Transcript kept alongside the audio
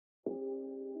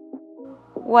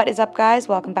What is up, guys?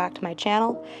 Welcome back to my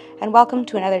channel, and welcome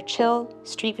to another chill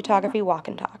street photography walk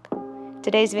and talk.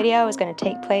 Today's video is going to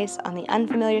take place on the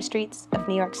unfamiliar streets of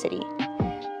New York City.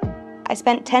 I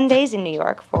spent 10 days in New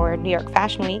York for New York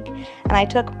Fashion Week, and I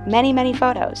took many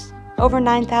photos, over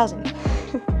 9,000.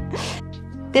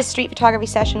 This street photography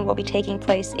session will be taking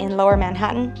place in Lower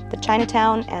Manhattan, the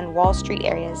Chinatown and Wall Street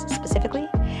areas specifically,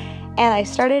 and I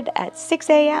started at 6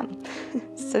 a.m.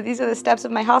 So these are the steps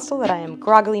of my hostel that I am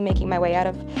groggily making my way out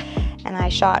of, and I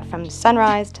shot from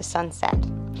sunrise to sunset.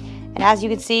 And as you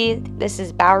can see, this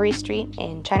is Bowery Street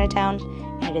in Chinatown,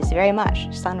 and it is very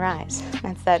much sunrise.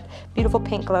 That's that beautiful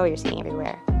pink glow you're seeing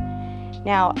everywhere.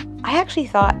 Now, I actually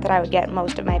thought that I would get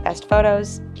most of my best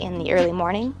photos in the early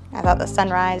morning. I thought the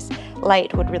sunrise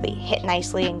light would really hit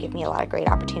nicely and give me a lot of great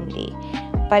opportunity.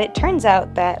 But it turns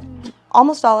out that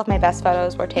almost all of my best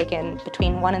photos were taken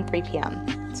between 1 and 3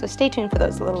 p.m. So stay tuned for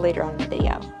those a little later on in the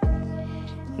video.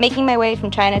 Making my way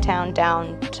from Chinatown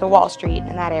down to Wall Street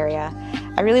in that area,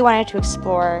 I really wanted to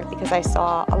explore because I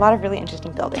saw a lot of really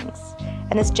interesting buildings.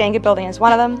 And this Jenga building is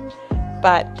one of them,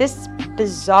 but this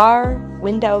bizarre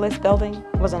windowless building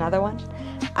was another one.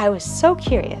 I was so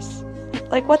curious.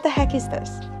 Like, what the heck is this?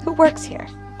 Who works here?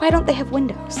 Why don't they have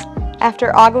windows?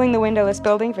 After ogling the windowless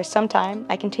building for some time,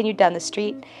 I continued down the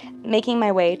street, making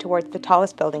my way towards the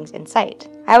tallest buildings in sight.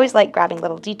 I always like grabbing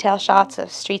little detail shots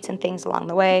of streets and things along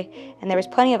the way, and there was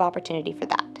plenty of opportunity for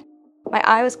that. My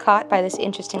eye was caught by this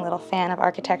interesting little fan of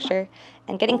architecture,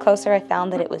 and getting closer I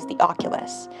found that it was the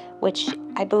Oculus, which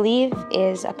I believe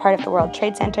is a part of the World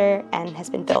Trade Center and has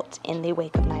been built in the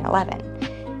wake of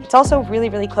 9/11. It's also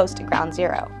really close to Ground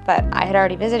Zero, but I had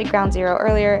already visited Ground Zero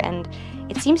earlier, and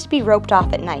it seems to be roped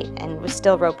off at night and was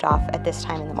still roped off at this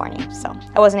time in the morning, so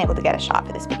I wasn't able to get a shot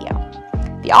for this video.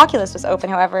 The Oculus was open,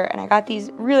 however, and I got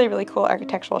these really cool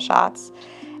architectural shots.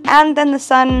 And then the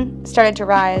sun started to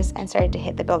rise and started to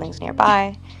hit the buildings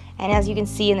nearby. And as you can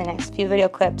see in the next few video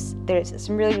clips, there's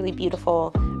some really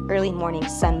beautiful early morning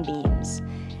sunbeams.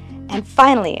 And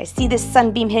finally, I see this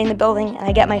sunbeam hitting the building and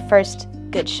I get my first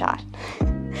good shot.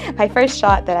 My first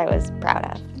shot that I was proud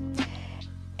of.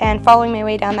 And following my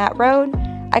way down that road,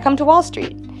 I come to Wall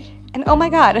Street. And oh my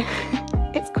god,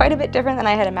 it's quite a bit different than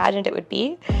I had imagined it would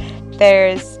be.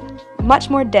 There's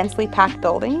much more densely packed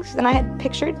buildings than I had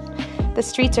pictured. The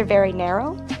streets are very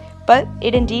narrow, but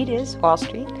it indeed is Wall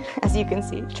Street, as you can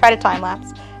see. Try to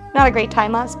time-lapse. Not a great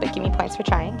time-lapse, but give me points for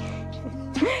trying.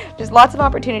 There's lots of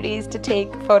opportunities to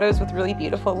take photos with really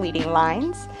beautiful leading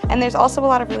lines, and there's also a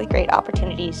lot of really great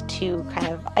opportunities to kind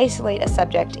of isolate a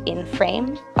subject in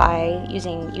frame by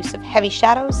using use of heavy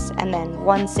shadows and then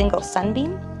one single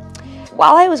sunbeam.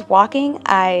 While I was walking,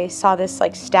 I saw this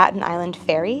like Staten Island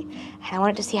ferry, and I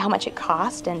wanted to see how much it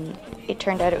cost, and it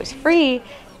turned out it was free.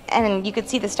 And you could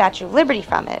see the Statue of Liberty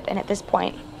from it, and at this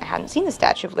point, I hadn't seen the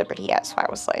Statue of Liberty yet, so I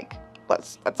was like,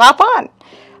 let's hop on.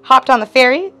 Hopped on the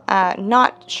ferry,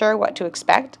 not sure what to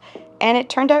expect, and it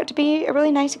turned out to be a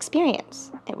really nice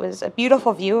experience. It was a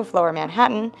beautiful view of Lower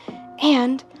Manhattan,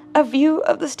 and a view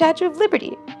of the Statue of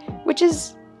Liberty, which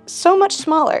is so much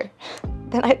smaller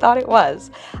than I thought it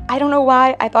was. I don't know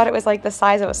why, I thought it was like the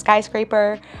size of a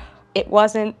skyscraper. It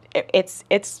wasn't, it's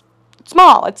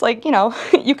small. It's like, you know,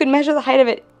 you can measure the height of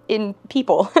it in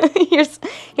people. Here's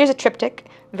a triptych.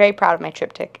 I'm very proud of my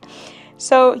triptych.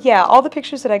 So yeah, all the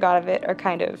pictures that I got of it are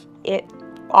kind of it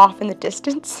off in the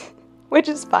distance, which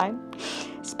is fine.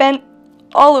 Spent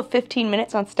all of 15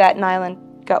 minutes on Staten Island,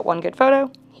 got one good photo,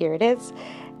 here it is,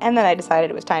 and then I decided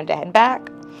it was time to head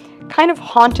back. Kind of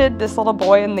haunted this little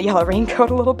boy in the yellow raincoat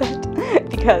a little bit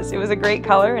because it was a great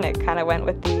color and it kind of went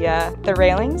with the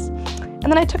railings. And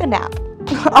then I took a nap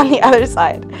on the other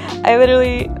side. I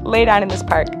literally lay down in this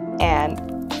park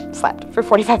and slept for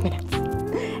 45 minutes.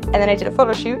 And then I did a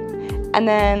photo shoot, and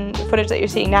then the footage that you're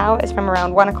seeing now is from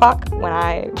around 1 o'clock when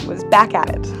I was back at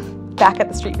it, back at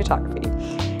the street photography.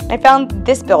 And I found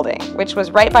this building, which was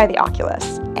right by the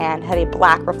Oculus and had a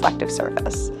black reflective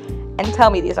surface. And tell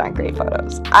me these aren't great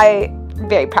photos. I'm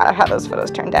very proud of how those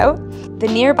photos turned out. The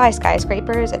nearby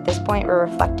skyscrapers at this point were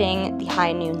reflecting the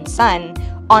high noon sun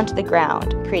onto the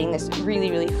ground, creating this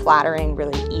really flattering,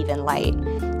 really even light.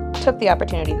 Took the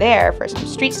opportunity there for some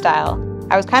street style.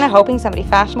 I was kind of hoping somebody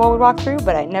fashionable would walk through,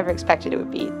 but I never expected it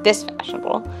would be this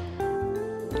fashionable.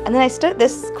 And then I stood at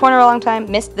this corner a long time,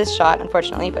 missed this shot,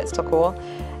 unfortunately, but it's still cool,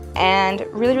 and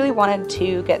really wanted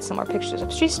to get some more pictures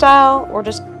of street style or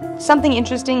just something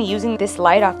interesting using this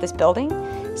light off this building.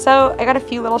 So I got a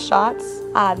few little shots.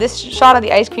 This shot of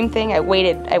the ice cream thing, I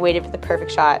waited for the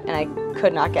perfect shot, and I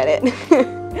could not get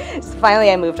it. So finally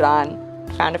I moved on.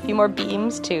 Found a few more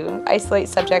beams to isolate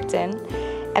subjects in,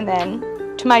 and then,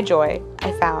 to my joy,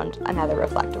 I found another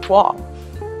reflective wall.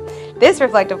 This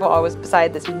reflective wall was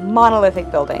beside this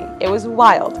monolithic building. It was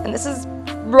wild, and this is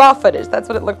raw footage. That's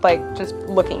what it looked like just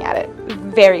looking at it.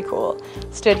 Very cool.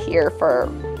 Stood here for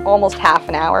almost half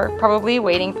an hour, probably,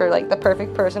 waiting for like the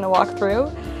perfect person to walk through,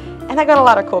 and I got a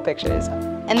lot of cool pictures.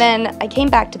 And then I came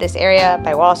back to this area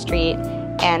by Wall Street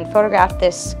and photographed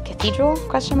this cathedral,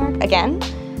 again.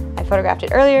 I photographed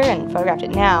it earlier and photographed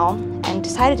it now, and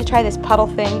decided to try this puddle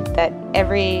thing that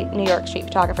every New York street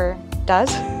photographer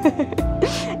does.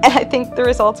 And I think the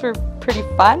results were pretty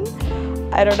fun.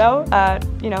 I don't know,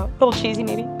 you know, a little cheesy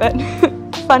maybe, but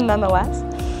fun nonetheless.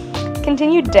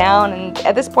 Continued down, and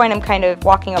at this point I'm kind of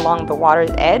walking along the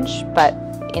water's edge, but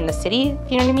in the city,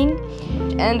 if you know what I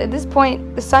mean. And at this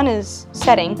point, the sun is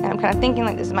setting, and I'm kind of thinking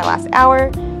like this is my last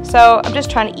hour, so I'm just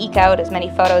trying to eke out as many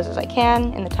photos as I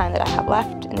can in the time that I have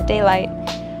left in the daylight.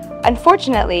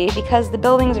 Unfortunately, because the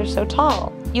buildings are so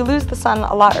tall, you lose the sun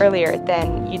a lot earlier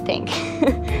than you'd think.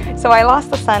 So I lost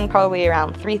the sun probably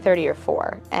around 3:30 or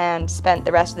 4, and spent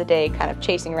the rest of the day kind of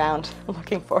chasing around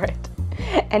looking for it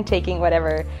and taking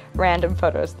whatever random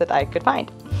photos that I could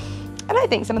find. And I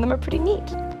think some of them are pretty neat.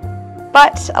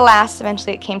 But alas,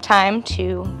 eventually it came time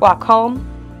to walk home.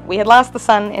 We had lost the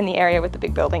sun in the area with the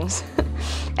big buildings,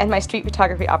 and my street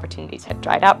photography opportunities had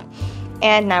dried up.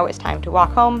 And now it's time to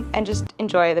walk home and just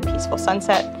enjoy the peaceful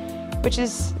sunset, which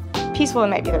is, peaceful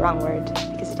might be the wrong word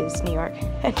because it is New York,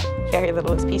 and very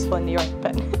little is peaceful in New York,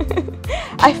 but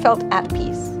I felt at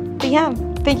peace. But yeah,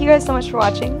 thank you guys so much for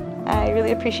watching. I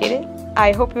really appreciate it.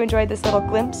 I hope you enjoyed this little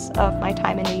glimpse of my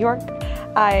time in New York.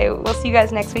 I will see you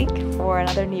guys next week for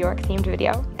another New York themed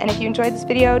video. And if you enjoyed this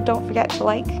video, don't forget to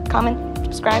like, comment,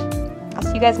 subscribe. I'll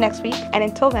see you guys next week. And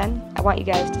until then, I want you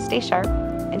guys to stay sharp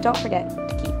and don't forget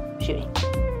to keep shooting.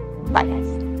 Bye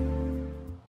guys.